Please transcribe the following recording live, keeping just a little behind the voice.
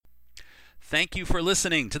Thank you for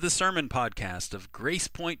listening to the sermon podcast of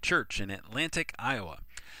GracePoint Church in Atlantic, Iowa.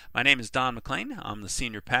 My name is Don McLean. I'm the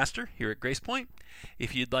senior pastor here at GracePoint.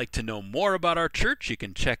 If you'd like to know more about our church, you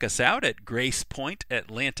can check us out at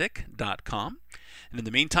gracepointatlantic.com. And in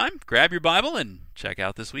the meantime, grab your Bible and check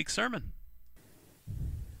out this week's sermon.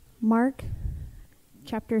 Mark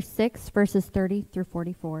chapter 6, verses 30 through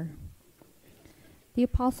 44. The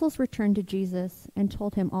apostles returned to Jesus and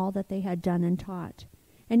told him all that they had done and taught.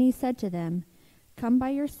 And he said to them, "Come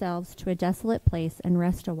by yourselves to a desolate place and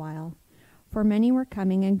rest a while." For many were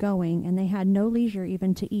coming and going, and they had no leisure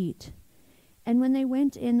even to eat. And when they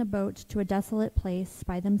went in the boat to a desolate place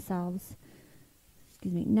by themselves,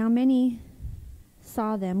 now many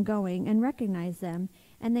saw them going and recognized them,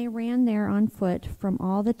 and they ran there on foot from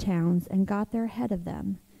all the towns and got there ahead of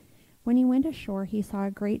them. When he went ashore, he saw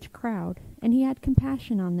a great crowd, and he had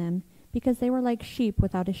compassion on them, because they were like sheep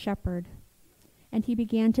without a shepherd. And he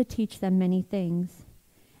began to teach them many things.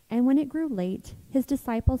 And when it grew late, his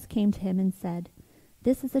disciples came to him and said,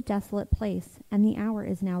 "This is a desolate place, and the hour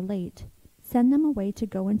is now late. Send them away to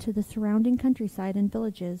go into the surrounding countryside and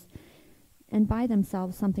villages and buy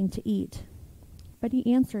themselves something to eat." But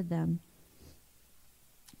he answered them,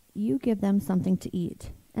 "You give them something to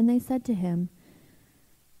eat." And they said to him,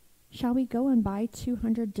 "Shall we go and buy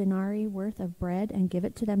 200 denarii worth of bread and give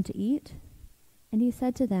it to them to eat?" And he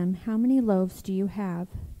said to them, "How many loaves do you have?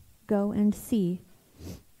 Go and see."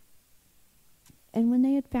 And when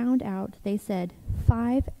they had found out, they said,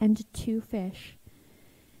 5 and 2 fish.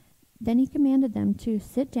 Then he commanded them to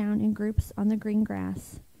sit down in groups on the green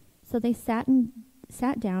grass. So they sat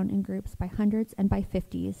down in groups by hundreds and by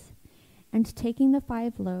 50s. And taking the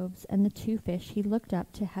 5 loaves and the 2 fish, he looked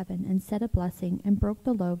up to heaven and said a blessing, and broke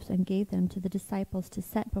the loaves and gave them to the disciples to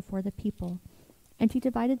set before the people. And he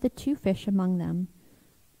divided the 2 fish among them.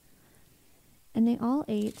 And they all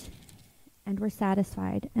ate and were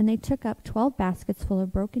satisfied. And they took up 12 baskets full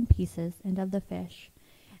of broken pieces and of the fish.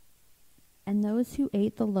 And those who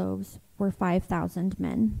ate the loaves were 5,000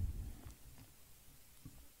 men.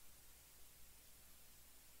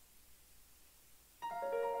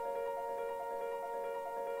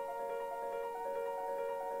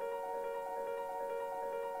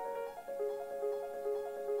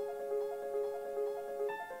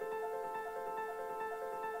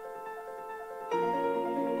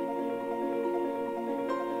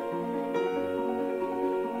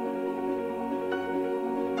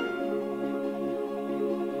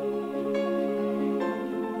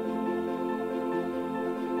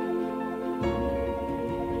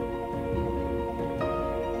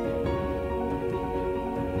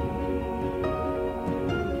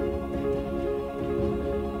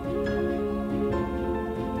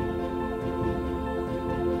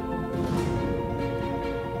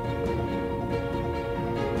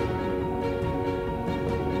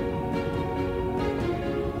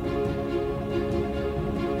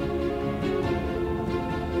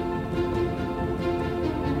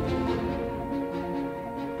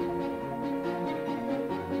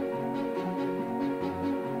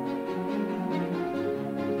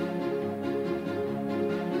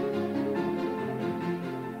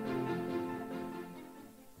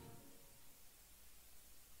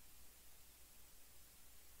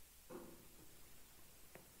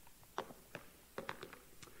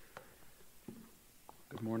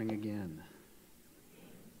 Good morning again.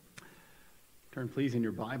 Turn please in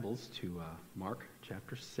your Bibles to Mark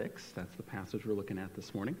chapter 6. That's the passage we're looking at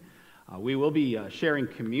this morning. We will be sharing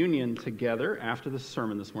communion together after the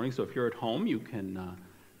sermon this morning. So if you're at home, you can.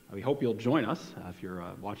 We hope you'll join us. If you're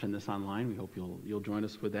watching this online, we hope you'll join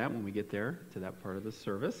us with that when we get there to that part of the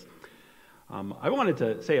service. I wanted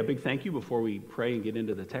to say a big thank you before we pray and get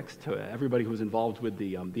into the text to everybody who was involved with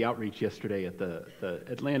the outreach yesterday at the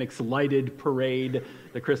Atlantic's lighted parade,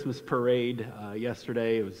 the Christmas parade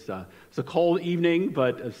yesterday. It was a cold evening,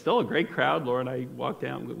 but it was still a great crowd. Laura and I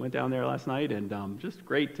went down there last night, and just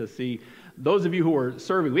great to see those of you who were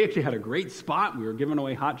serving. We actually had a great spot. We were giving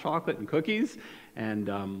away hot chocolate and cookies, and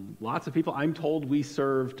lots of people. I'm told we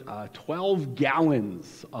served 12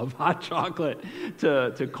 gallons of hot chocolate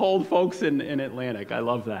to cold folks in Atlantic. I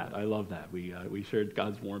love that. We shared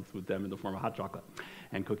God's warmth with them in the form of hot chocolate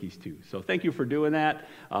and cookies too. So thank you for doing that.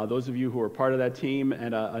 Those of you who are part of that team,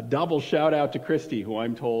 and a double shout out to Christy, who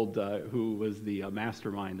I'm told who was the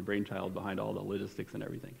mastermind, the brainchild behind all the logistics and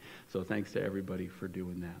everything. So thanks to everybody for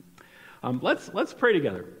doing that. Let's pray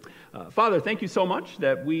together. Father, thank you so much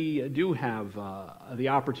that we do have the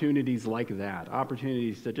opportunities like that,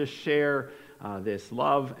 opportunities to just share this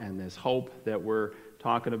love and this hope that we're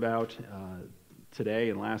talking about today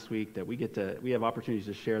and last week, that we have opportunities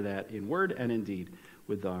to share that in word and in deed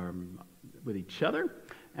with with each other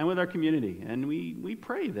and with our community. And we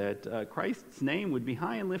pray that Christ's name would be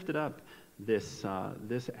high and lifted up this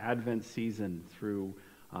Advent season through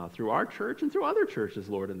our church and through other churches,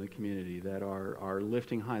 Lord, in the community that are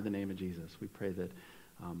lifting high the name of Jesus. We pray that,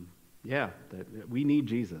 that we need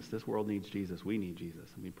Jesus. This world needs Jesus. We need Jesus.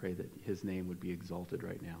 And we pray that his name would be exalted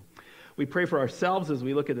right now. We pray for ourselves as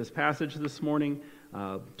we look at this passage this morning.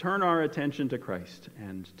 Turn our attention to Christ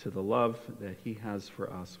and to the love that he has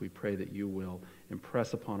for us. We pray that you will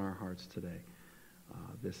impress upon our hearts today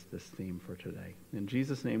this theme for today. In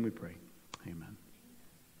Jesus' name we pray. Amen.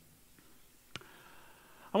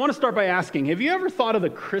 I want to start by asking, have you ever thought of the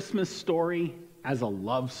Christmas story as a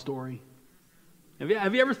love story?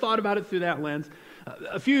 Have you ever thought about it through that lens?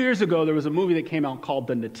 A few years ago, there was a movie that came out called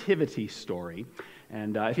The Nativity Story.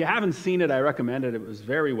 And if you haven't seen it, I recommend it. It was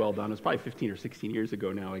very well done. It was probably 15 or 16 years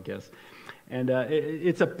ago now, I guess. And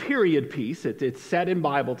it's a period piece. It's set in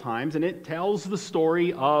Bible times, and it tells the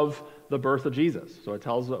story of the birth of Jesus. So it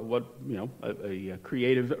tells a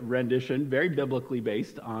creative rendition, very biblically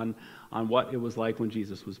based on what it was like when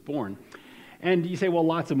Jesus was born. And you say, well,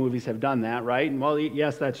 lots of movies have done that, right? And well,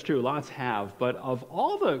 yes, that's true. Lots have. But of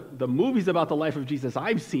all the movies about the life of Jesus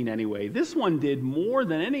I've seen anyway, this one did more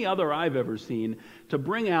than any other I've ever seen to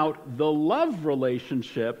bring out the love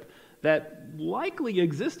relationship that likely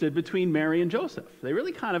existed between Mary and Joseph. They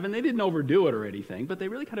really and they didn't overdo it or anything, but they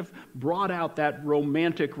really kind of brought out that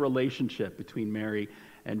romantic relationship between Mary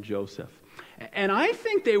and Joseph. And I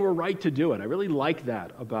think they were right to do it. I really like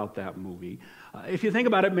that about that movie. If you think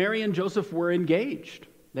about it, Mary and Joseph were engaged.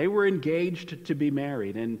 They were engaged to be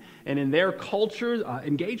married. And in their culture,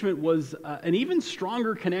 engagement was an even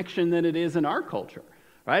stronger connection than it is in our culture.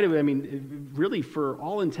 Right? I mean, really, for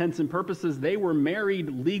all intents and purposes, they were married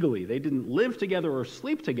legally. They didn't live together or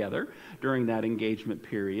sleep together during that engagement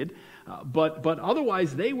period. But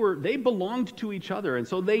otherwise, they belonged to each other. And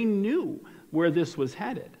so they knew where this was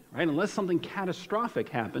headed. Right? Unless something catastrophic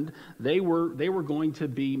happened, they were going to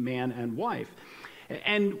be man and wife.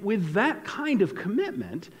 And with that kind of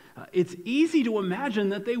commitment, it's easy to imagine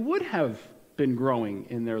that they would have been growing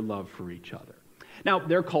in their love for each other. Now,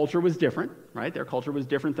 their culture was different, right? Their culture was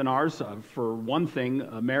different than ours. For one thing,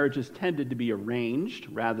 marriages tended to be arranged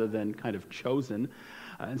rather than kind of chosen.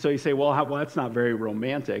 And so you say, well, that's not very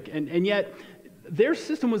romantic. And yet, their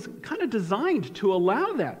system was kind of designed to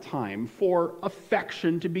allow that time for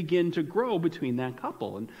affection to begin to grow between that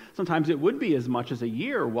couple. And sometimes it would be as much as a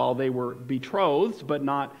year while they were betrothed, but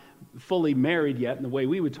not fully married yet in the way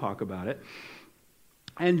we would talk about it.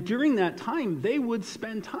 And during that time, they would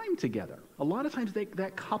spend time together. A lot of times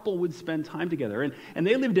that couple would spend time together. And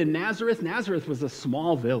they lived in Nazareth. Nazareth was a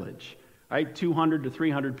small village, right? 200 to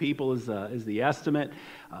 300 people is the estimate.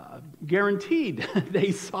 Guaranteed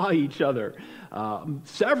they saw each other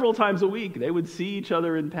several times a week. They would see each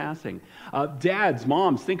other in passing. Dads,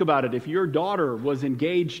 moms, think about it. If your daughter was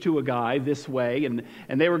engaged to a guy this way and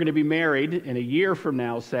they were going to be married in a year from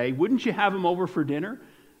now, say, wouldn't you have him over for dinner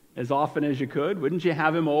as often as you could? Wouldn't you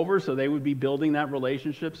have him over so they would be building that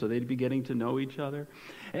relationship, so they'd be getting to know each other?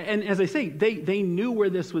 And as I say, they knew where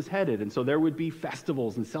this was headed, and so there would be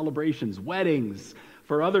festivals and celebrations, weddings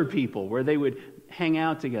for other people where they would hang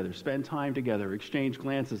out together, spend time together, exchange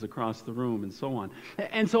glances across the room, and so on.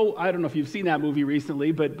 And so, I don't know if you've seen that movie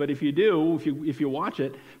recently, but if you do, if you watch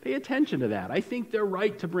it, pay attention to that. I think they're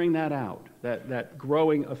right to bring that out, that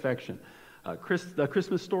growing affection. The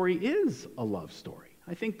Christmas story is a love story.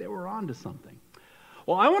 I think they were on to something.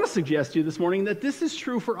 Well, I want to suggest to you this morning that this is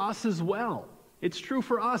true for us as well. It's true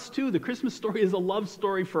for us too. The Christmas story is a love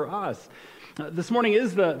story for us. This morning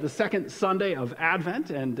is the second Sunday of Advent,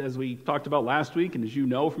 and as we talked about last week, and as you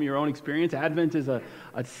know from your own experience, Advent is a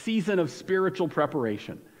season of spiritual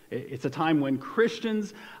preparation. It's a time when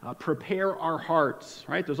Christians prepare our hearts,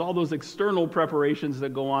 right? There's all those external preparations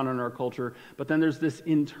that go on in our culture, but then there's this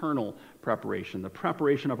internal preparation, the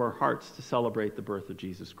preparation of our hearts to celebrate the birth of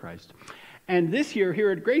Jesus Christ. And this year,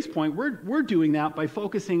 here at GracePoint, we're doing that by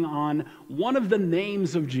focusing on one of the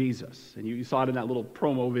names of Jesus. And you saw it in that little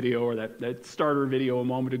promo video or that starter video a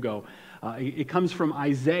moment ago. It comes from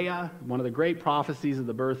Isaiah, one of the great prophecies of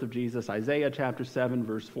the birth of Jesus, Isaiah chapter 7,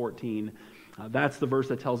 verse 14. That's the verse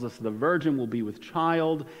that tells us the virgin will be with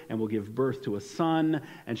child and will give birth to a son,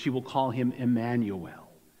 and she will call him Emmanuel.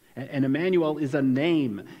 And Emmanuel is a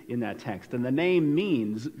name in that text, and the name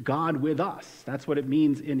means God with us. That's what it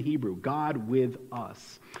means in Hebrew, God with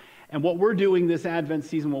us. And what we're doing this Advent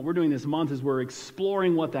season, what we're doing this month, is we're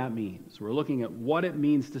exploring what that means. We're looking at what it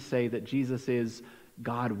means to say that Jesus is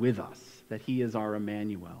God with us, that he is our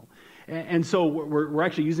Emmanuel. And so we're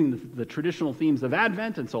actually using the traditional themes of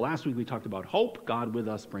Advent. And so last week we talked about hope. God with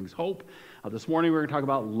us brings hope. This morning we're going to talk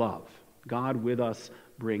about love. God with us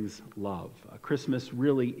brings love. Christmas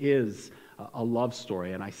really is a love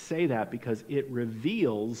story. And I say that because it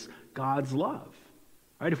reveals God's love.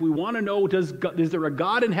 Right? If we want to know, is there a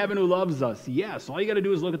God in heaven who loves us? Yes. All you got to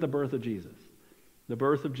do is look at the birth of Jesus. The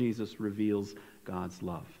birth of Jesus reveals God's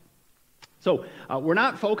love. So we're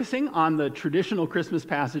not focusing on the traditional Christmas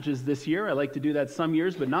passages this year. I like to do that some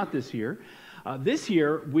years, but not this year. This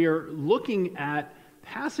year, we're looking at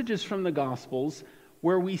passages from the Gospels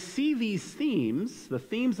where we see these themes, the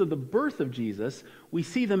themes of the birth of Jesus, we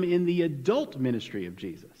see them in the adult ministry of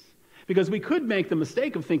Jesus. Because we could make the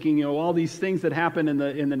mistake of thinking, all these things that happen in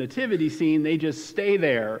the nativity scene, they just stay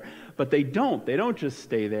there. But they don't. They don't just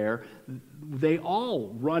stay there. They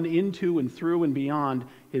all run into and through and beyond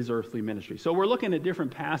his earthly ministry. So we're looking at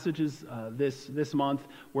different passages this month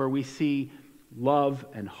where we see love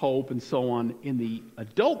and hope and so on in the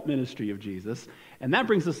adult ministry of Jesus. And that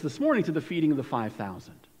brings us this morning to the feeding of the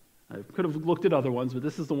 5,000. I could have looked at other ones, but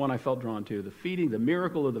this is the one I felt drawn to, the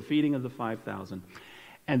miracle of the feeding of the 5,000.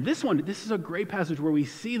 And this is a great passage where we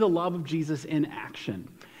see the love of Jesus in action.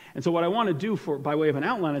 And so what I want to do by way of an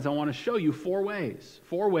outline is I want to show you four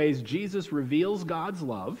ways Jesus reveals God's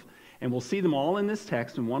love, and we'll see them all in this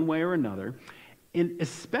text in one way or another,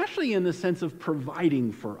 especially in the sense of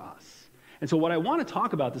providing for us. And so what I want to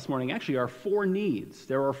talk about this morning actually are four needs.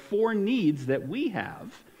 There are four needs that we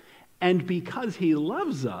have, and because he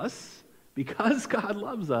loves us, because God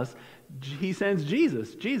loves us, he sends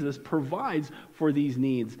Jesus. Jesus provides for these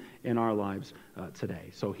needs in our lives today.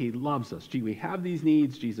 So he loves us. We have these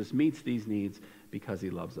needs. Jesus meets these needs because he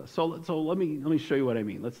loves us. So let me show you what I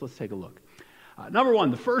mean. Let's take a look. Number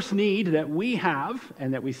one, the first need that we have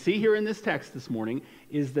and that we see here in this text this morning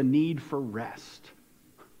is the need for rest.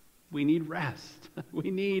 We need rest.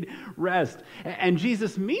 We need rest. And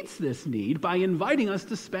Jesus meets this need by inviting us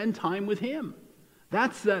to spend time with him.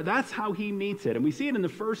 That's how he meets it. And we see it in the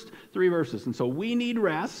first three verses. And so we need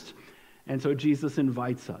rest. And so Jesus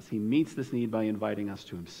invites us. He meets this need by inviting us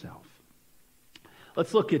to himself.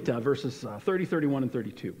 Let's look at verses 30, 31, and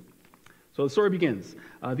 32. So the story begins.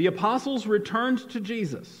 The apostles returned to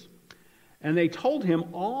Jesus, and they told him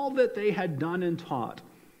all that they had done and taught.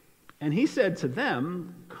 And he said to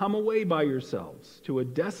them, "Come away by yourselves to a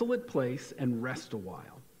desolate place and rest a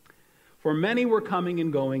while. For many were coming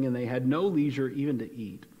and going, and they had no leisure even to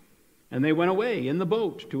eat. And they went away in the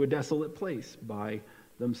boat to a desolate place by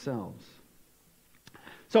themselves."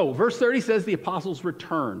 So, verse 30 says the apostles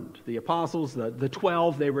returned. The apostles, the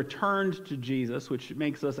 12, they returned to Jesus, which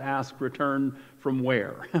makes us ask, return from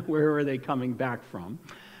where? Where are they coming back from?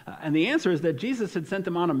 And the answer is that Jesus had sent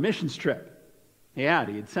them on a missions trip. He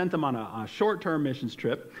had sent them on a short-term missions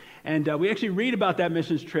trip. And we actually read about that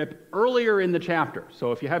missions trip earlier in the chapter.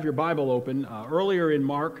 So if you have your Bible open, earlier in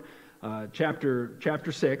Mark chapter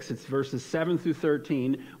 6, it's verses 7 through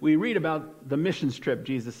 13, we read about the missions trip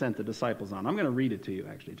Jesus sent the disciples on. I'm going to read it to you,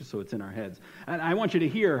 actually, just so it's in our heads. And I want you to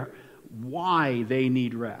hear why they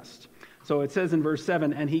need rest. So it says in verse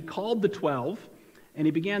 7, "And he called the 12, and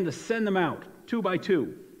he began to send them out, 2 by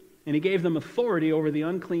 2. And he gave them authority over the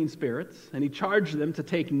unclean spirits, and he charged them to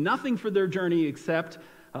take nothing for their journey except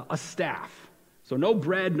a staff." So no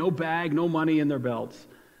bread, no bag, no money in their belts.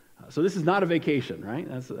 So this is not a vacation, right?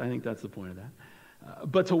 I think that's the point of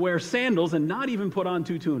that. But to wear sandals and not even put on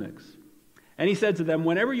 2 tunics. And he said to them,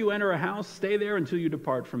 "Whenever you enter a house, stay there until you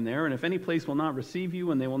depart from there. And if any place will not receive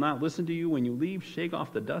you and they will not listen to you, when you leave, shake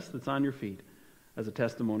off the dust that's on your feet as a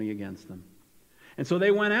testimony against them." And so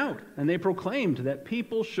they went out, and they proclaimed that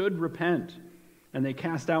people should repent. And they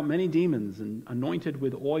cast out many demons and anointed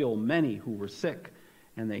with oil many who were sick,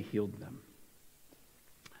 and they healed them.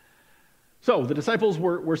 So the disciples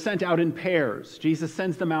were sent out in pairs. Jesus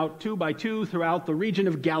sends them out 2 by 2 throughout the region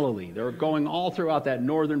of Galilee. They're going all throughout that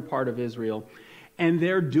northern part of Israel, and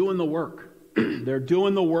they're doing the work. They're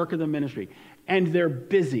doing the work of the ministry, and they're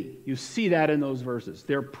busy. You see that in those verses.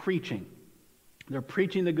 They're preaching. They're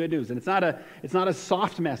preaching the good news, and it's not a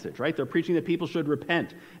soft message, right? They're preaching that people should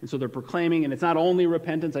repent, and so they're proclaiming. And it's not only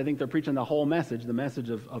repentance. I think they're preaching the whole message, the message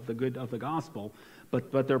of the gospel.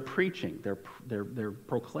 But they're preaching. They're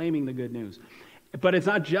proclaiming the good news. But it's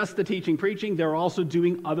not just the teaching, preaching. They're also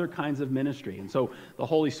doing other kinds of ministry, and so the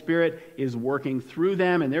Holy Spirit is working through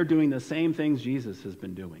them, and they're doing the same things Jesus has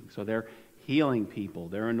been doing. So they're healing people.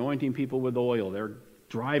 They're anointing people with oil. They're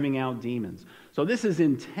driving out demons. So this is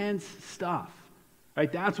intense stuff. Right?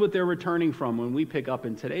 That's what they're returning from when we pick up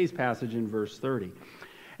in today's passage in verse 30.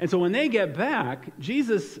 And so when they get back,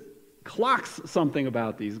 Jesus clocks something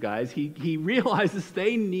about these guys. He realizes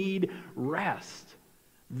they need rest.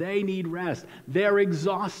 They need rest. They're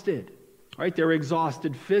exhausted, right? They're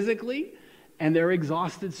exhausted physically, and they're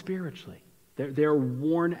exhausted spiritually. They're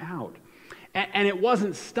worn out. And it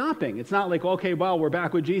wasn't stopping. It's not like, okay, well, we're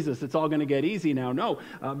back with Jesus. It's all going to get easy now. No.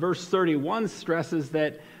 Verse 31 stresses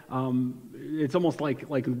that it's almost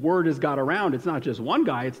like word has got around. It's not just one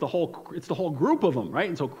guy. It's the whole group of them, right?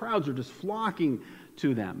 And so crowds are just flocking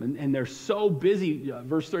to them. And they're so busy.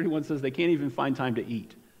 Verse 31 says they can't even find time to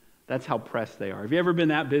eat. That's how pressed they are. Have you ever been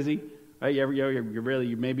that busy? Right?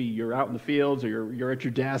 Maybe you're out in the fields, or you're at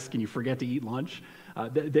your desk and you forget to eat lunch.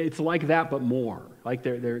 It's like that, but more. Like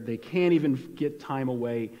they can't even get time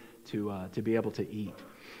away to be able to eat.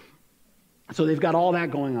 So they've got all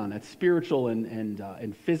that going on. That spiritual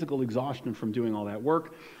and physical exhaustion from doing all that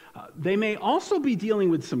work. They may also be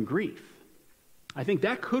dealing with some grief. I think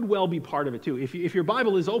that could well be part of it too. If your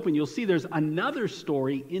Bible is open, you'll see there's another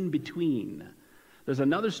story in between. There's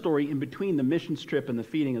another story in between the missions trip and the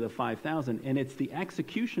feeding of the 5,000, and it's the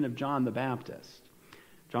execution of John the Baptist.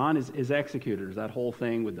 John is executed. There's that whole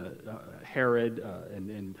thing with Herod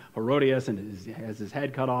and Herodias, and has his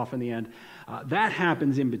head cut off in the end. That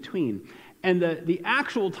happens in between. And the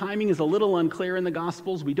actual timing is a little unclear in the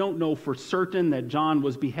Gospels. We don't know for certain that John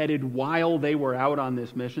was beheaded while they were out on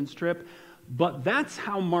this missions trip, but that's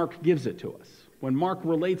how Mark gives it to us. When Mark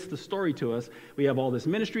relates the story to us, we have all this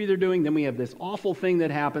ministry they're doing, then we have this awful thing that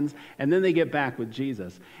happens, and then they get back with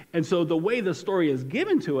Jesus. And so the way the story is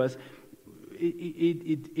given to us,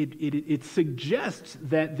 it suggests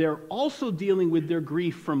that they're also dealing with their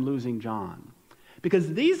grief from losing John.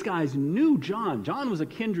 Because these guys knew John. John was a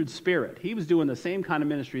kindred spirit. He was doing the same kind of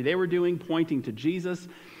ministry they were doing, pointing to Jesus.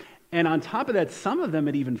 And on top of that, some of them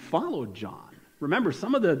had even followed John. Remember,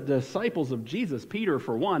 some of the disciples of Jesus, Peter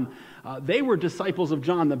for one, they were disciples of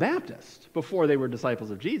John the Baptist before they were disciples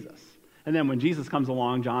of Jesus. And then when Jesus comes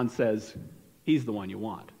along, John says, he's the one you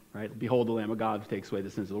want, right? Behold the Lamb of God who takes away the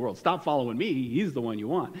sins of the world. Stop following me. He's the one you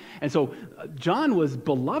want. And so John was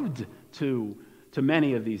beloved to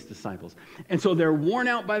many of these disciples. And so they're worn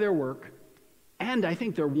out by their work, and I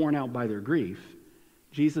think they're worn out by their grief.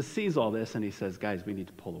 Jesus sees all this, and he says, guys, we need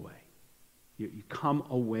to pull away. You come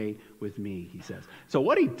away with me, he says. So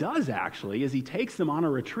what he does actually is he takes them on a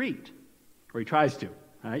retreat, or he tries to.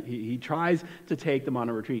 Right? He tries to take them on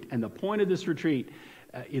a retreat. And the point of this retreat,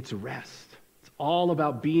 it's rest. It's all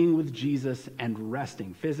about being with Jesus and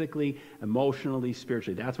resting physically, emotionally,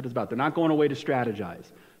 spiritually. That's what it's about. They're not going away to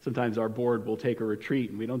strategize. Sometimes our board will take a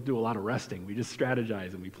retreat and we don't do a lot of resting. We just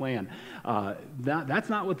strategize and we plan. That's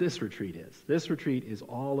not what this retreat is. This retreat is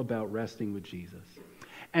all about resting with Jesus.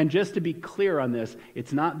 And just to be clear on this,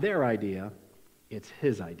 it's not their idea, it's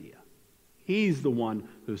his idea. He's the one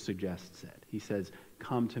who suggests it. He says,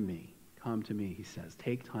 come to me, he says.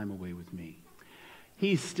 Take time away with me.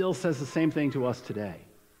 He still says the same thing to us today.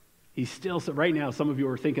 He still says, right now, some of you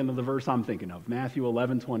are thinking of the verse I'm thinking of, Matthew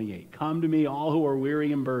 11:28. Come to me, all who are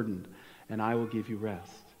weary and burdened, and I will give you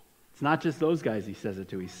rest. It's not just those guys he says it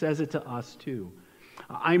to. He says it to us too.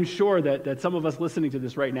 I'm sure that some of us listening to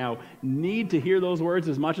this right now need to hear those words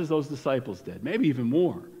as much as those disciples did, maybe even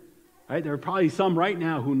more. Right? There are probably some right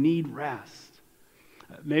now who need rest.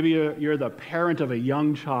 Maybe you're the parent of a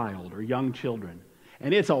young child or young children,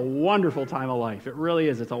 and it's a wonderful time of life. It really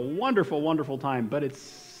is. It's a wonderful, wonderful time, but it's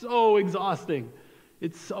so exhausting.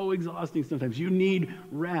 It's so exhausting sometimes. You need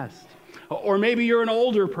rest. Or maybe you're an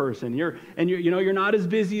older person. You're not as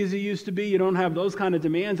busy as you used to be. You don't have those kind of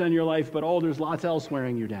demands on your life, but there's lots else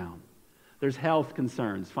wearing you down. There's health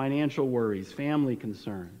concerns, financial worries, family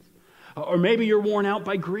concerns. Or maybe you're worn out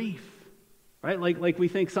by grief, right? Like we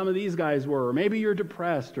think some of these guys were. Or maybe you're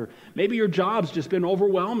depressed, or maybe your job's just been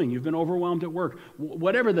overwhelming. You've been overwhelmed at work.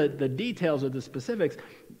 Whatever the details or the specifics,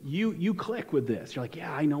 you click with this. You're like,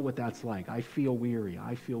 yeah, I know what that's like. I feel weary.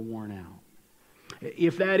 I feel worn out.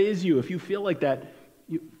 If that is you, if you feel like that,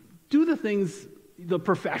 do the things the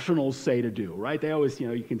professionals say to do, right? They always,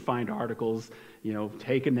 you can find articles,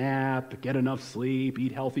 take a nap, get enough sleep,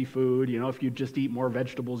 eat healthy food. If you just eat more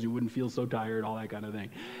vegetables, you wouldn't feel so tired, all that kind of thing.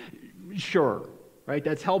 Sure, right?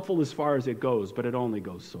 That's helpful as far as it goes, but it only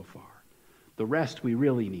goes so far. The rest we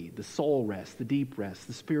really need, the soul rest, the deep rest,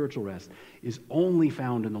 the spiritual rest, is only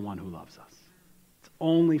found in the one who loves us. It's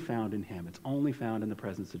only found in him. It's only found in the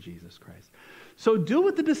presence of Jesus Christ. So do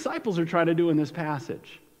what the disciples are trying to do in this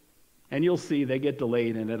passage. And you'll see they get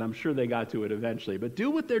delayed in it. I'm sure they got to it eventually. But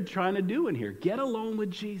do what they're trying to do in here. Get alone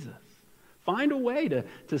with Jesus. Find a way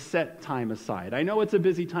to set time aside. I know it's a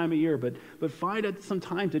busy time of year, but find some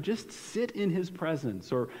time to just sit in his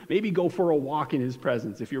presence, or maybe go for a walk in his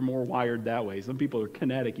presence if you're more wired that way. Some people are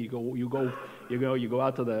kinetic. You go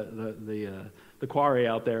out to the quarry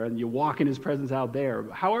out there and you walk in his presence out there.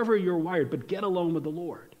 However you're wired, but get alone with the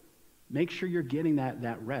Lord. Make sure you're getting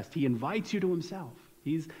that rest. He invites you to himself.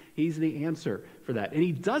 He's the answer for that. And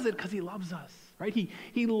he does it because he loves us. Right?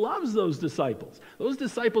 He loves those disciples. Those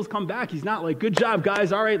disciples come back. He's not like, good job,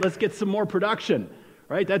 guys. All right, let's get some more production.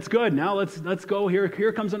 Right? That's good. Now let's go.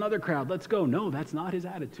 Here comes another crowd. Let's go. No, that's not his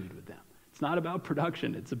attitude with them. It's not about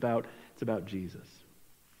production. It's about Jesus.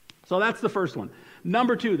 So that's the first one.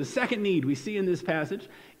 Number two, the second need we see in this passage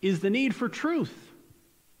is the need for truth.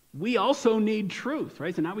 We also need truth,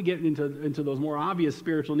 right? So now we get into those more obvious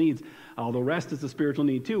spiritual needs. The rest is a spiritual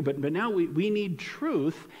need too, but now we need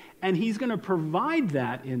truth, and he's going to provide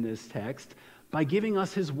that in this text by giving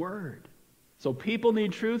us his word. So people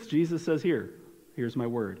need truth. Jesus says, here's my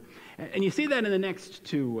word. And you see that in the next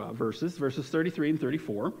two verses 33 and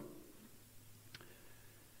 34.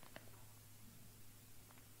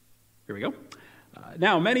 Here we go.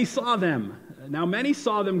 Now many saw them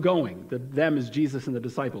going. Them is Jesus and the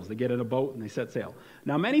disciples. They get in a boat and they set sail.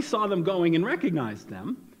 Now many saw them going and recognized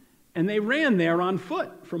them, and they ran there on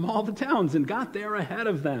foot from all the towns and got there ahead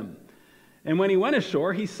of them. And when he went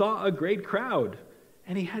ashore, he saw a great crowd,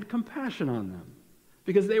 and he had compassion on them,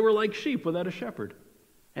 because they were like sheep without a shepherd.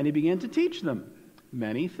 And he began to teach them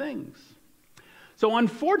many things. So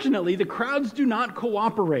unfortunately, the crowds do not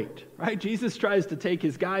cooperate, right? Jesus tries to take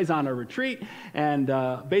his guys on a retreat, and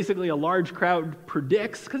basically a large crowd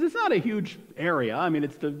predicts, because it's not a huge area. I mean,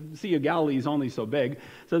 it's the Sea of Galilee is only so big.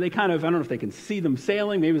 So they kind of, I don't know if they can see them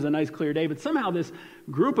sailing. Maybe it was a nice clear day, but somehow this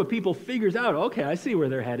group of people figures out, okay, I see where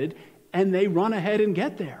they're headed, and they run ahead and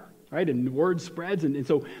get there. Right, and word spreads, and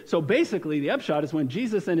so basically the upshot is when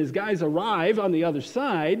Jesus and his guys arrive on the other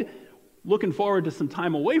side, looking forward to some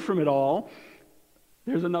time away from it all,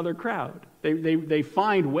 there's another crowd. They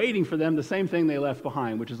find waiting for them the same thing they left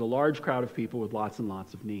behind, which is a large crowd of people with lots and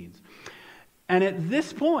lots of needs. And at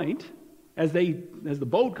this point, as the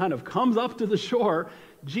boat kind of comes up to the shore,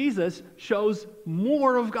 Jesus shows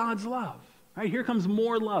more of God's love. Right, here comes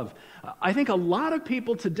more love. I think a lot of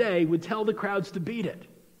people today would tell the crowds to beat it.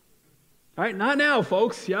 All right, not now,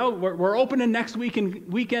 folks. We're opening next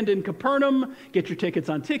weekend in Capernaum. Get your tickets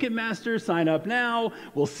on Ticketmaster. Sign up now.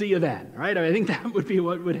 We'll see you then. Right? I think that would be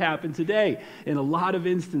what would happen today in a lot of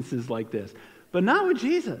instances like this. But not with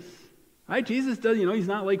Jesus. Right? Jesus does, he's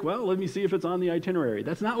not like, well, let me see if it's on the itinerary.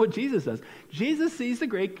 That's not what Jesus does. Jesus sees the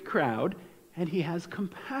great crowd, and he has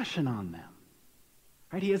compassion on them.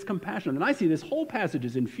 Right? He has compassion. And I see this whole passage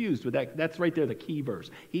is infused with that. That's right there, the key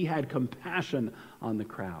verse. He had compassion on the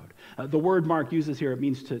crowd. The word Mark uses here, it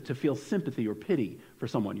means to feel sympathy or pity for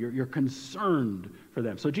someone. You're concerned for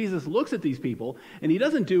them. So Jesus looks at these people, and he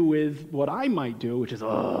doesn't do with what I might do, which is,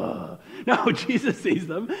 No, Jesus sees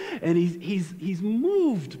them, and he's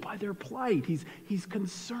moved by their plight. He's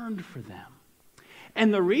concerned for them.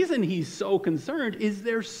 And the reason he's so concerned is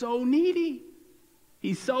they're so needy.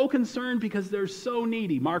 He's so concerned because they're so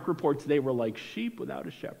needy. Mark reports they were like sheep without a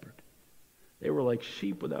shepherd. They were like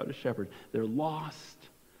sheep without a shepherd. They're lost.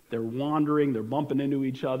 They're wandering. They're bumping into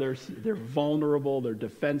each other. They're vulnerable. They're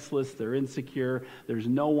defenseless. They're insecure. There's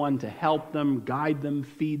no one to help them, guide them,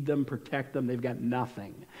 feed them, protect them. They've got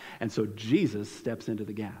nothing. And so Jesus steps into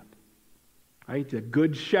the gap. Right? The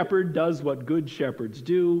good shepherd does what good shepherds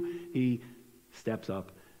do. He steps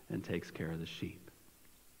up and takes care of the sheep.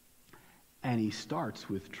 And he starts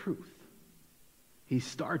with truth. He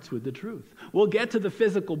starts with the truth. We'll get to the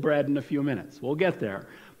physical bread in a few minutes. We'll get there.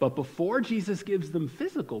 But before Jesus gives them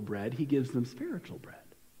physical bread, he gives them spiritual bread.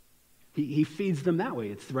 He feeds them that way.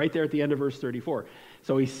 It's right there at the end of verse 34.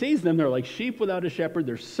 So he sees them. They're like sheep without a shepherd.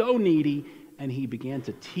 They're so needy. And he began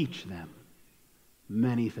to teach them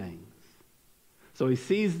many things. So he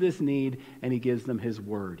sees this need, and he gives them his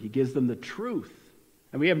word. He gives them the truth.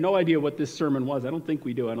 And we have no idea what this sermon was. I don't think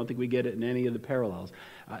we do. I don't think we get it in any of the parallels.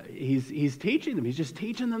 He's teaching them. He's just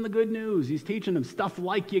teaching them the good news. He's teaching them stuff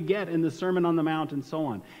like you get in the Sermon on the Mount and so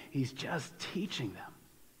on. He's just teaching them.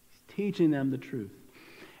 He's teaching them the truth.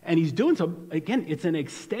 And he's doing so, again, it's an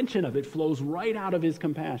extension of it. Flows right out of his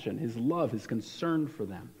compassion, his love, his concern for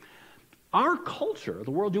them. Our culture,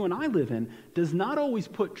 the world you and I live in, does not always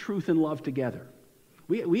put truth and love together.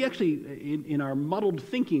 We actually, in our muddled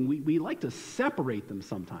thinking, we like to separate them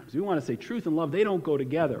sometimes. We want to say truth and love, they don't go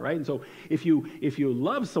together, right? And so if you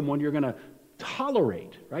love someone, you're going to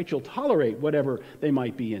tolerate, right? You'll tolerate whatever they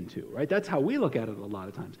might be into, right? That's how we look at it a lot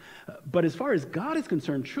of times. But as far as God is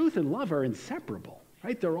concerned, truth and love are inseparable.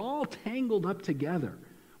 right? They're all tangled up together.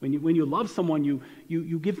 When you love someone,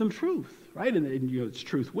 you give them truth, right? And it's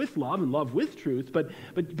truth with love and love with truth, but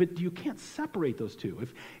you can't separate those two.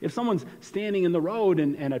 If someone's standing in the road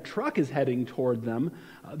and a truck is heading toward them,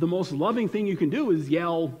 the most loving thing you can do is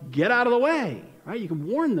yell, "Get out of the way," right? You can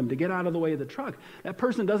warn them to get out of the way of the truck. That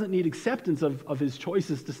person doesn't need acceptance of his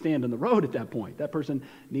choices to stand in the road at that point. That person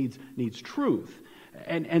needs truth.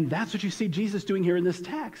 And that's what you see Jesus doing here in this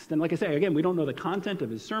text. And like I say, again, we don't know the content of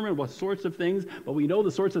his sermon, what sorts of things, but we know the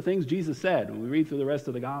sorts of things Jesus said when we read through the rest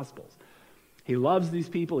of the Gospels. He loves these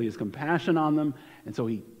people, he has compassion on them, and so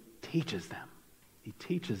he teaches them. He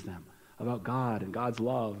teaches them about God and God's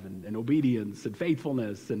love and obedience and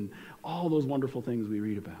faithfulness and all those wonderful things we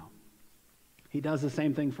read about. He does the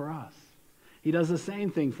same thing for us. He does the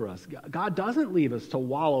same thing for us. God doesn't leave us to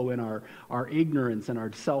wallow in our ignorance and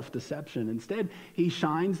our self-deception. Instead, he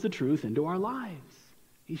shines the truth into our lives.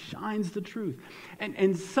 He shines the truth.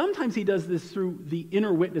 And sometimes he does this through the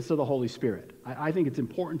inner witness of the Holy Spirit. I think it's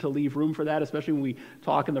important to leave room for that, especially when we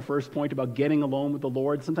talk in the first point about getting alone with the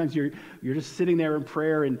Lord. Sometimes you're just sitting there in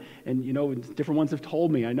prayer and different ones have told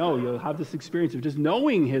me, I know, you'll have this experience of just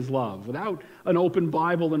knowing his love without an open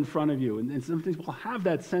Bible in front of you. And sometimes we'll have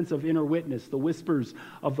that sense of inner witness, the whispers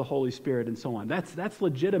of the Holy Spirit and so on. That's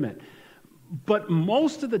legitimate. But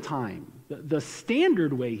most of the time, the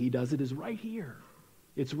standard way he does it is right here.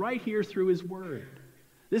 It's right here through his word.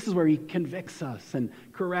 This is where he convicts us and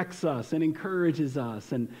corrects us and encourages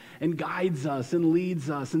us and guides us and leads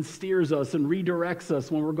us and steers us and redirects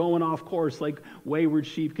us when we're going off course like wayward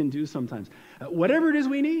sheep can do sometimes. Whatever it is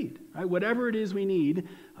we need, right? Whatever it is we need,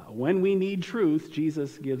 when we need truth,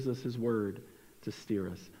 Jesus gives us his word to steer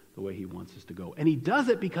us the way he wants us to go. And he does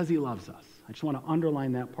it because he loves us. I just want to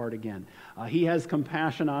underline that part again. He has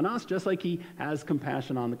compassion on us just like he has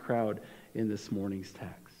compassion on the crowd in this morning's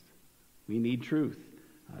text. We need truth,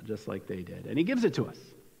 just like they did. And he gives it to us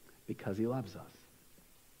because he loves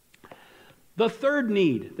us. The third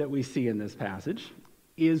need that we see in this passage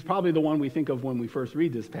is probably the one we think of when we first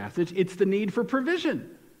read this passage. It's the need for provision.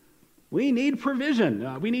 We need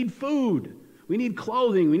provision. We need food. We need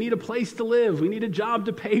clothing. We need a place to live. We need a job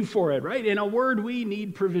to pay for it, right? In a word, we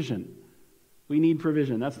need provision. We need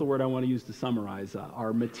provision. That's the word I want to use to summarize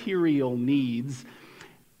our material needs.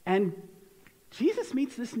 And Jesus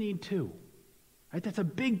meets this need too. Right? That's a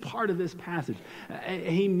big part of this passage.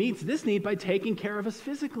 He meets this need by taking care of us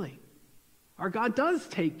physically. Our God does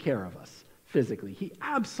take care of us physically. He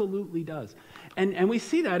absolutely does. And we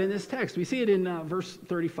see that in this text. We see it in verse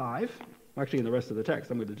 35. Actually, in the rest of the text.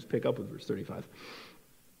 I'm going to just pick up with verse 35.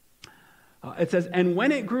 It says, "And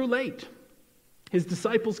when it grew late, his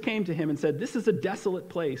disciples came to him and said, 'This is a desolate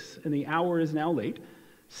place, and the hour is now late.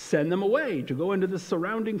 Send them away to go into the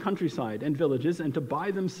surrounding countryside and villages and to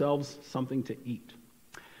buy themselves something to eat.'"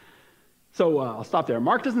 So I'll stop there.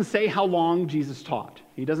 Mark doesn't say how long Jesus taught.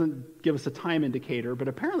 He doesn't give us a time indicator, but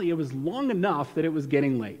apparently it was long enough that it was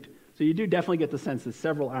getting late. So you do definitely get the sense that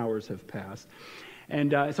several hours have passed.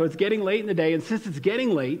 And so it's getting late in the day, and since it's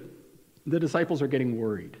getting late, the disciples are getting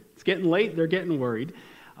worried. It's getting late, they're getting worried.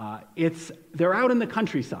 They're out in the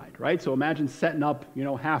countryside, right? So imagine setting up,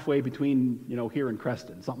 halfway between, here and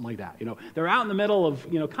Creston, something like that. They're out in the middle of,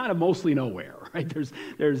 kind of mostly nowhere, right?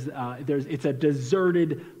 It's a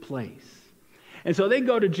deserted place. And so they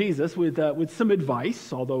go to Jesus with some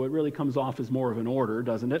advice, although it really comes off as more of an order,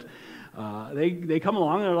 doesn't it? They come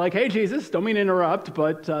along and they're like, "Hey, Jesus, don't mean to interrupt,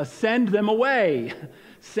 but send them away.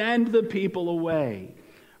 Send the people away."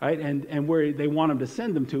 Right? And where they want them to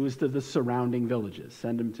send them to is to the surrounding villages.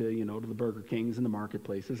 Send them to, to the Burger Kings and the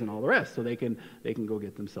marketplaces and all the rest, so they can go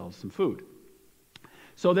get themselves some food.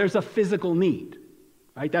 So there's a physical need.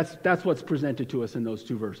 Right? That's what's presented to us in those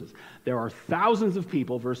two verses. There are thousands of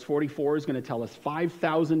people. Verse 44 is going to tell us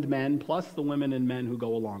 5,000 men plus the women and men who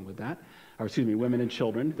go along with that. Or women and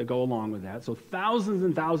children that go along with that. So thousands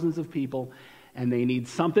and thousands of people, and they need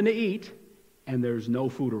something to eat, and there's no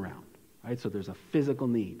food around. Right? So there's a physical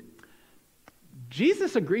need.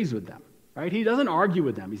 Jesus agrees with them. Right? He doesn't argue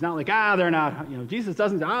with them. He's not like, they're not, Jesus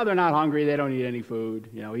doesn't say, they're not hungry, they don't need any food.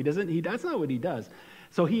 That's not what he does.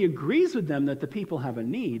 So he agrees with them that the people have a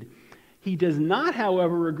need. He does not,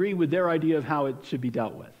 however, agree with their idea of how it should be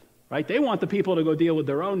dealt with. Right? They want the people to go deal with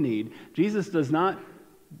their own need. Jesus does not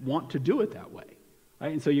want to do it that way.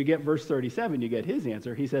 Right? And so you get verse 37, you get his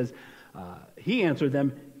answer. He says, he answered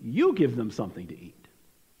them, "You give them something to eat."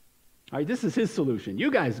 All right, this is his solution.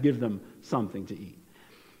 You guys give them something to eat.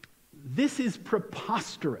 This is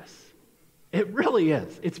preposterous. It really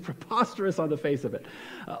is. It's preposterous on the face of it.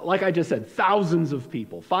 Like I just said, thousands of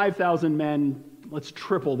people, 5,000 men, let's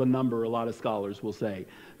triple the number, a lot of scholars will say,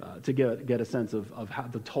 to get a sense of how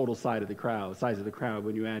the total size of the crowd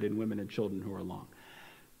when you add in women and children who are along.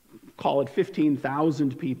 Call it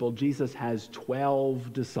 15,000 people. Jesus has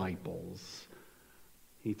 12 disciples.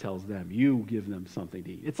 He tells them, you give them something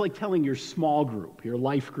to eat. It's like telling your small group, your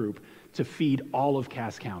life group, to feed all of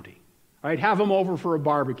Cass County. Right? Have them over for a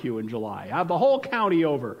barbecue in July. Have the whole county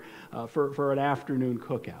over for an afternoon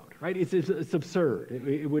cookout. Right? It's absurd.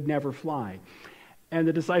 It would never fly. And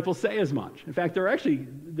the disciples say as much. In fact,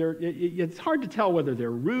 it's hard to tell whether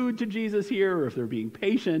they're rude to Jesus here or if they're being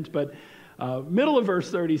patient, but middle of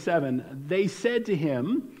verse 37, they said to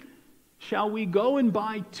him, shall we go and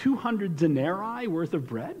buy 200 denarii worth of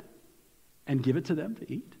bread and give it to them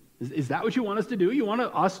to eat? Is that what you want us to do? You want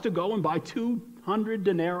us to go and buy 200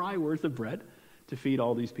 denarii worth of bread to feed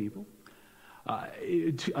all these people?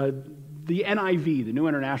 The NIV, the New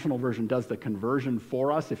International Version, does the conversion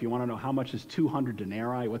for us. If you want to know how much is 200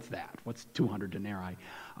 denarii, what's that? What's 200 denarii?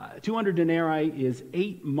 200 denarii is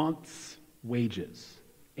 8 months' wages.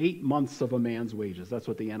 8 months of a man's wages. That's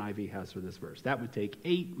what the NIV has for this verse. That would take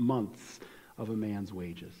 8 months of a man's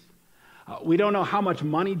wages. We don't know how much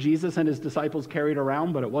money Jesus and his disciples carried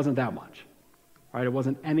around, but it wasn't that much. Right? It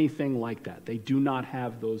wasn't anything like that. They do not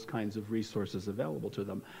have those kinds of resources available to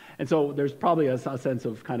them. And so there's probably a sense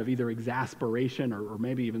of kind of either exasperation or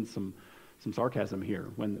maybe even some sarcasm here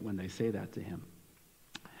when they say that to him.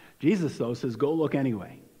 Jesus, though, says, go look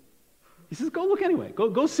anyway. He says, go look anyway.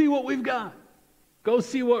 Go see what we've got. Go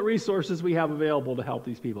see what resources we have available to help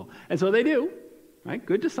these people. And so they do. Right?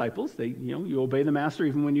 Good disciples. You obey the master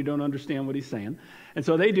even when you don't understand what he's saying. And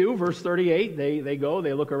so they do. Verse 38, they go,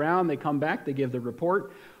 they look around, they come back, they give the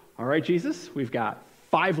report. All right, Jesus, we've got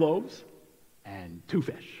 5 loaves and 2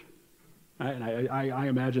 fish. Right? And I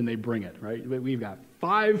imagine they bring it, right? We've got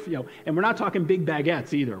 5, and we're not talking big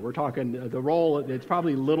baguettes either. We're talking the roll, it's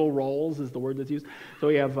probably little rolls is the word that's used. So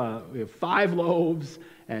we have 5 loaves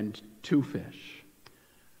and 2 fish.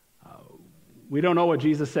 We don't know what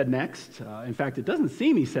Jesus said next. In fact, it doesn't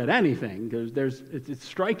seem he said anything. It's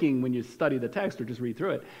striking when you study the text or just read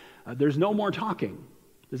through it. There's no more talking.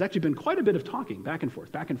 There's actually been quite a bit of talking, back and forth.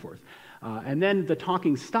 And then the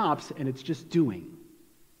talking stops, and it's just doing.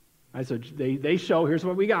 Right, so they show, here's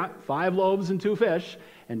what we got, 5 loaves and 2 fish,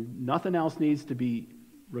 and nothing else needs to be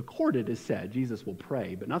recorded is said. Jesus will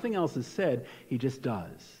pray, but nothing else is said. He just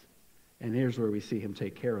does. And here's where we see him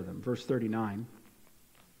take care of them. Verse 39.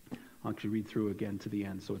 I'll actually read through again to the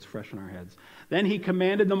end so it's fresh in our heads. Then he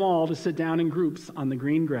commanded them all to sit down in groups on the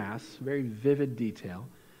green grass. Very vivid detail.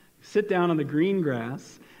 Sit down on the green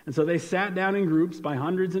grass. And so they sat down in groups by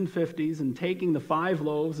hundreds and fifties, and taking the 5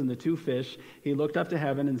 loaves and the 2 fish, he looked up to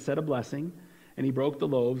heaven and said a blessing, and he broke the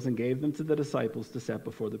loaves and gave them to the disciples to set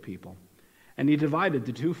before the people. And he divided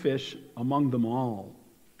the 2 fish among them all,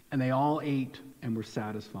 and they all ate and were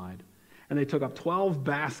satisfied. And they took up 12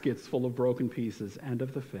 baskets full of broken pieces and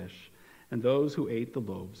of the fish. And those who ate the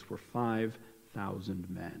loaves were 5,000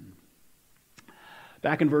 men.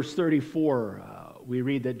 Back in verse 34, we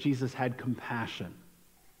read that Jesus had compassion.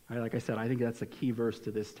 Right, like I said, I think that's a key verse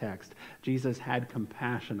to this text. Jesus had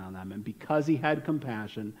compassion on them. And because he had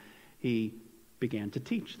compassion, he began to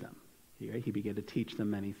teach them. He began to teach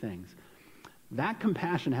them many things. That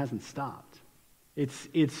compassion hasn't stopped.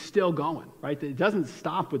 It's still going, right? It doesn't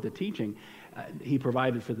stop with the teaching. He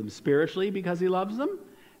provided for them spiritually because he loves them,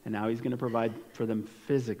 and now he's going to provide for them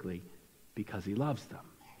physically because he loves them.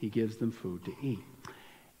 He gives them food to eat.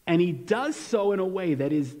 And he does so in a way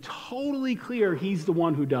that is totally clear he's the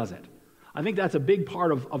one who does it. I think that's a big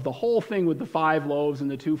part of the whole thing with the 5 loaves and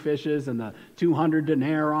the 2 fishes and the 200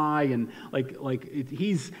 denarii, and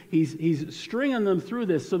he's stringing them through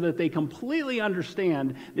this so that they completely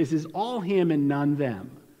understand this is all him and none them,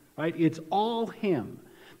 right? It's all him.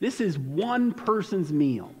 This is one person's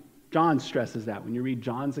meal. John stresses that when you read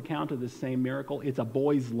John's account of this same miracle. It's a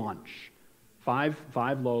boy's lunch. 5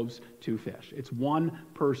 loaves, 2 fish. It's one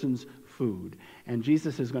person's food, and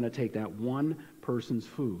Jesus is going to take that one person's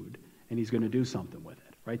food and he's going to do something with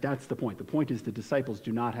it, right? That's the point. The point is the disciples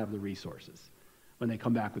do not have the resources when they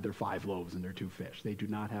come back with their 5 loaves and their 2 fish. They do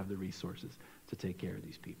not have the resources to take care of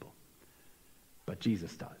these people. But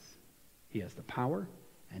Jesus does. He has the power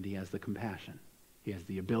and he has the compassion. He has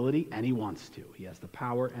the ability and he wants to. He has the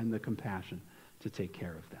power and the compassion to take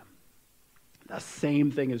care of them. The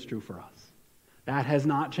same thing is true for us. That has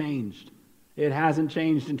not changed. It hasn't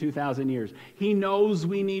changed in 2,000 years. He knows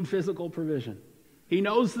we need physical provision. He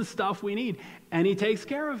knows the stuff we need, and he takes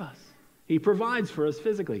care of us. He provides for us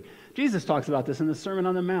physically. Jesus talks about this in the Sermon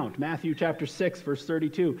on the Mount, Matthew chapter 6, verse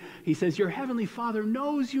 32. He says, your heavenly Father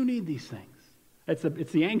knows you need these things. It's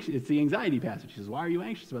the anxiety passage. He says, why are you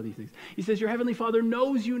anxious about these things? He says, your heavenly Father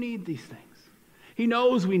knows you need these things. He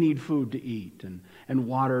knows we need food to eat and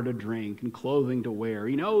water to drink and clothing to wear.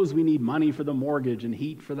 He knows we need money for the mortgage and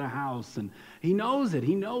heat for the house. And he knows it.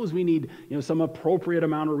 He knows we need some appropriate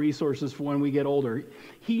amount of resources for when we get older.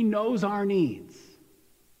 He knows our needs.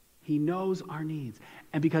 He knows our needs.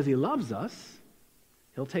 And because he loves us,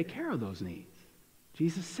 he'll take care of those needs.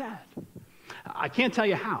 Jesus said. I can't tell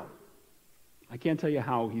you how. I can't tell you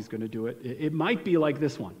how he's going to do it. It might be like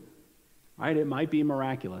this one. Right? It might be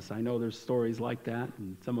miraculous. I know there's stories like that,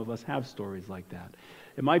 and some of us have stories like that.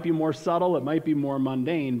 It might be more subtle, it might be more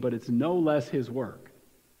mundane, but it's no less his work.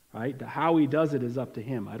 Right? How he does it is up to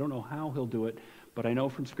him. I don't know how he'll do it, but I know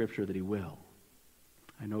from Scripture that he will.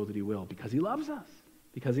 I know that he will, because he loves us.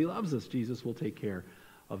 Because he loves us, Jesus will take care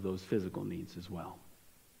of those physical needs as well.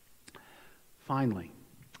 Finally,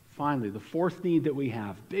 the fourth need that we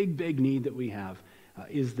have, big need that we have,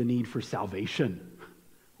 is the need for salvation.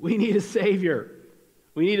 We need a Savior.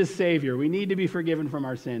 We need a Savior. We need to be forgiven from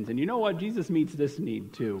our sins. And you know what? Jesus meets this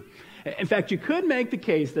need too. In fact, you could make the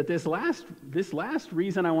case that this last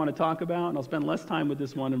reason I want to talk about, and I'll spend less time with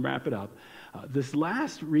this one and wrap it up, this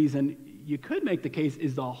last reason, you could make the case,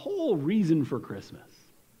 is the whole reason for Christmas.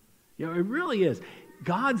 It really is.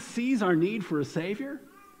 God sees our need for a Savior,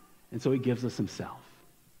 and so he gives us himself.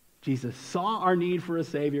 Jesus saw our need for a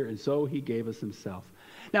Savior, and so he gave us himself.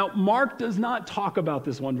 Now, Mark does not talk about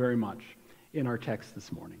this one very much in our text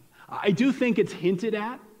this morning. I do think it's hinted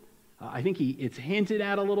at. I think it's hinted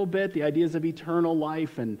at a little bit, the ideas of eternal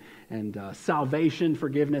life and salvation,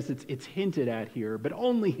 forgiveness. It's hinted at here, but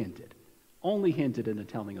only hinted in the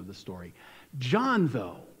telling of the story.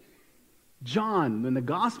 John, in the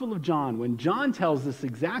Gospel of John, when John tells this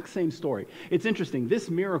exact same story, it's interesting. This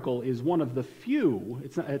miracle is one of the few,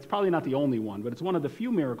 it's probably not the only one, but it's one of the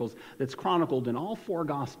few miracles that's chronicled in all four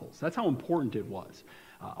Gospels. That's how important it was.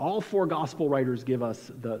 All four Gospel writers give us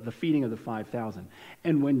the feeding of the 5,000.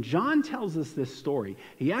 And when John tells us this story,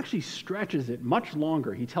 he actually stretches it much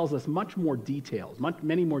longer. He tells us much more details,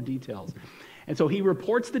 many more details. And so he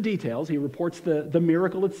reports the details. He reports the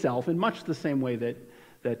miracle itself in much the same way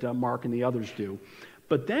that Mark and the others do.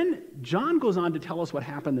 But then John goes on to tell us what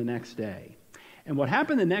happened the next day. And what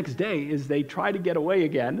happened the next day is they try to get away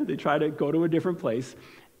again. They try to go to a different place.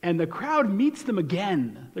 And the crowd meets them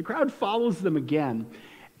again. The crowd follows them again.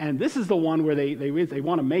 And this is the one where they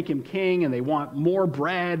want to make him king, and they want more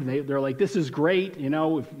bread. They're like, this is great,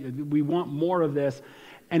 we want more of this.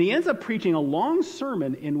 And he ends up preaching a long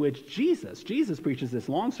sermon in which Jesus preaches this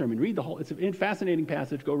long sermon. Read the whole, it's a fascinating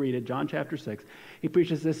passage. Go read it, John chapter 6. He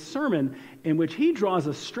preaches this sermon in which he draws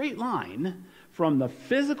a straight line from the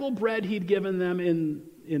physical bread he'd given them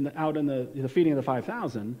out in the feeding of the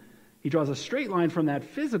 5,000. He draws a straight line from that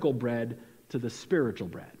physical bread to the spiritual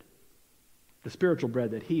bread. The spiritual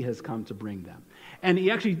bread that he has come to bring them. And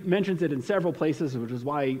he actually mentions it in several places, which is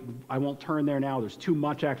why I won't turn there now. There's too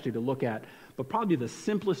much actually to look at. But probably the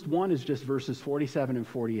simplest one is just verses 47 and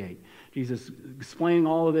 48. Jesus explaining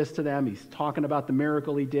all of this to them. He's talking about the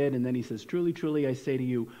miracle he did. And then he says, truly, truly, I say to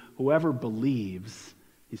you, whoever believes,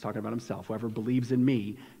 he's talking about himself, whoever believes in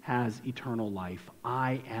me has eternal life.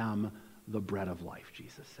 I am the bread of life,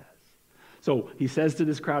 Jesus says. So he says to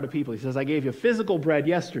this crowd of people, he says, I gave you physical bread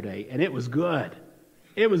yesterday, and it was good.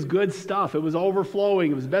 It was good stuff. It was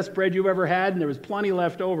overflowing. It was the best bread you've ever had, and there was plenty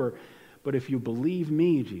left over. But if you believe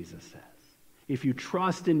me, Jesus says, if you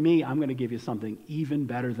trust in me, I'm going to give you something even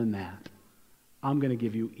better than that. I'm going to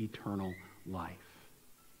give you eternal life.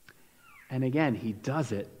 And again, he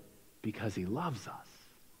does it because he loves us.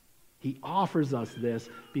 He offers us this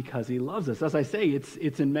because he loves us. As I say,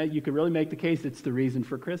 you can really make the case it's the reason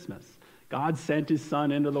for Christmas. God sent his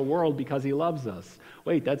son into the world because he loves us.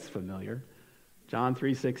 Wait, that's familiar. John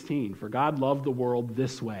 3:16, for God loved the world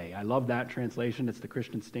this way. I love that translation. It's the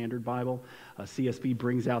Christian Standard Bible. CSB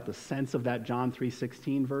brings out the sense of that John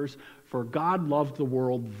 3:16 verse. For God loved the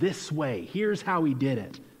world this way. Here's how he did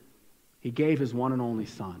it. He gave his one and only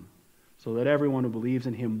son, so that everyone who believes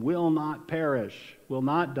in him will not perish, will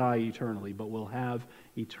not die eternally, but will have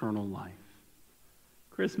eternal life.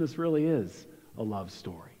 Christmas really is a love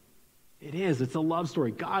story. It is. It's a love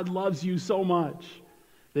story. God loves you so much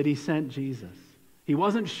that he sent Jesus. He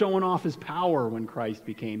wasn't showing off his power when Christ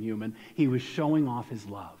became human. He was showing off his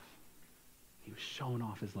love. He was showing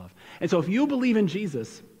off his love. And so if you believe in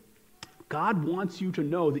Jesus, God wants you to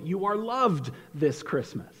know that you are loved this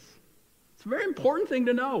Christmas. It's a very important thing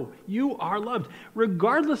to know. You are loved,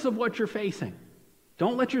 regardless of what you're facing.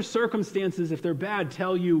 Don't let your circumstances, if they're bad,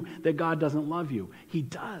 tell you that God doesn't love you. He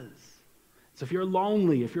does. So if you're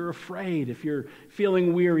lonely, if you're afraid, if you're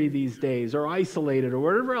feeling weary these days or isolated or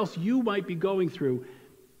whatever else you might be going through,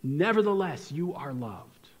 nevertheless, you are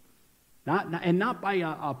loved. Not by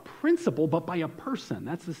a principle, but by a person.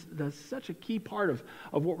 That's such a key part of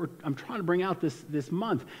what I'm trying to bring out this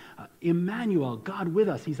month. Emmanuel, God with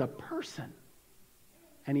us, he's a person,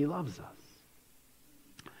 and he loves us.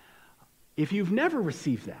 If you've never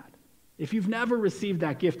received that, if you've never received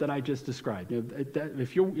that gift that I just described,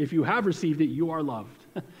 if you have received it, you are loved.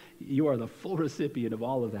 You are the full recipient of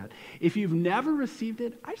all of that. If you've never received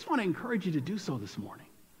it, I just want to encourage you to do so this morning.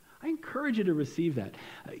 I encourage you to receive that.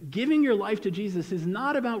 Giving your life to Jesus is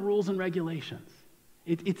not about rules and regulations.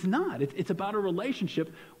 It's not. It's about a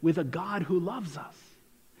relationship with a God who loves us.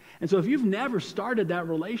 And so if you've never started that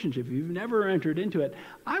relationship, if you've never entered into it,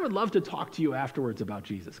 I would love to talk to you afterwards about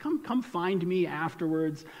Jesus. Come find me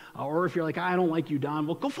afterwards. Or if you're like, I don't like you, Don,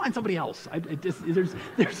 well, go find somebody else.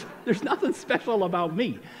 There's nothing special about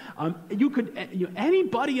me.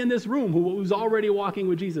 Anybody in this room who's already walking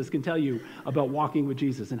with Jesus can tell you about walking with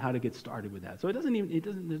Jesus and how to get started with that. So there's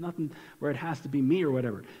nothing where it has to be me or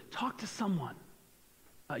whatever. Talk to someone.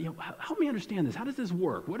 Help me understand this. How does this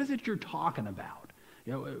work? What is it you're talking about?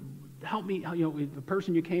 Help me, the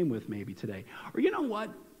person you came with maybe today. Or you know what?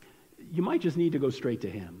 You might just need to go straight to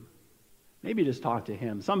him. Maybe just talk to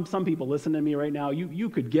him. Some people listen to me right now. You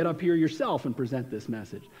could get up here yourself and present this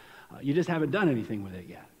message. You just haven't done anything with it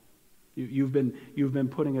yet. You've been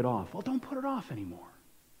putting it off. Well, don't put it off anymore.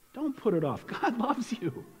 Don't put it off. God loves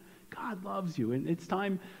you. God loves you. And it's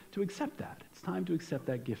time to accept that. It's time to accept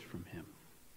that gift from him.